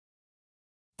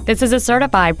This is a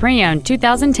certified pre-owned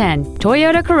 2010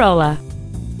 Toyota Corolla.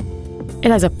 It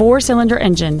has a 4-cylinder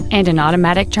engine and an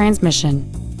automatic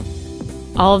transmission.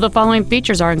 All of the following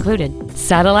features are included: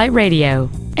 satellite radio,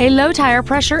 a low tire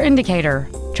pressure indicator,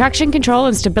 traction control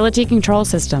and stability control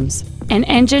systems, an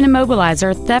engine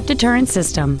immobilizer theft deterrent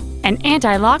system, an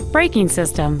anti-lock braking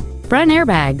system, front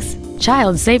airbags,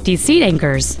 child safety seat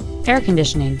anchors, air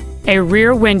conditioning, a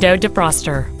rear window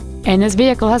defroster, and this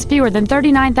vehicle has fewer than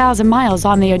 39,000 miles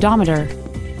on the odometer.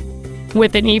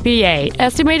 With an EPA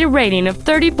estimated rating of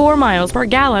 34 miles per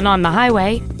gallon on the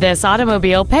highway, this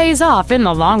automobile pays off in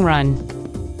the long run.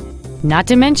 Not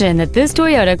to mention that this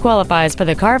Toyota qualifies for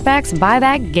the Carfax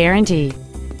buyback guarantee.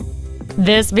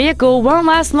 This vehicle won't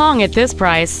last long at this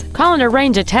price. Call and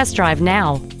arrange a test drive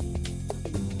now.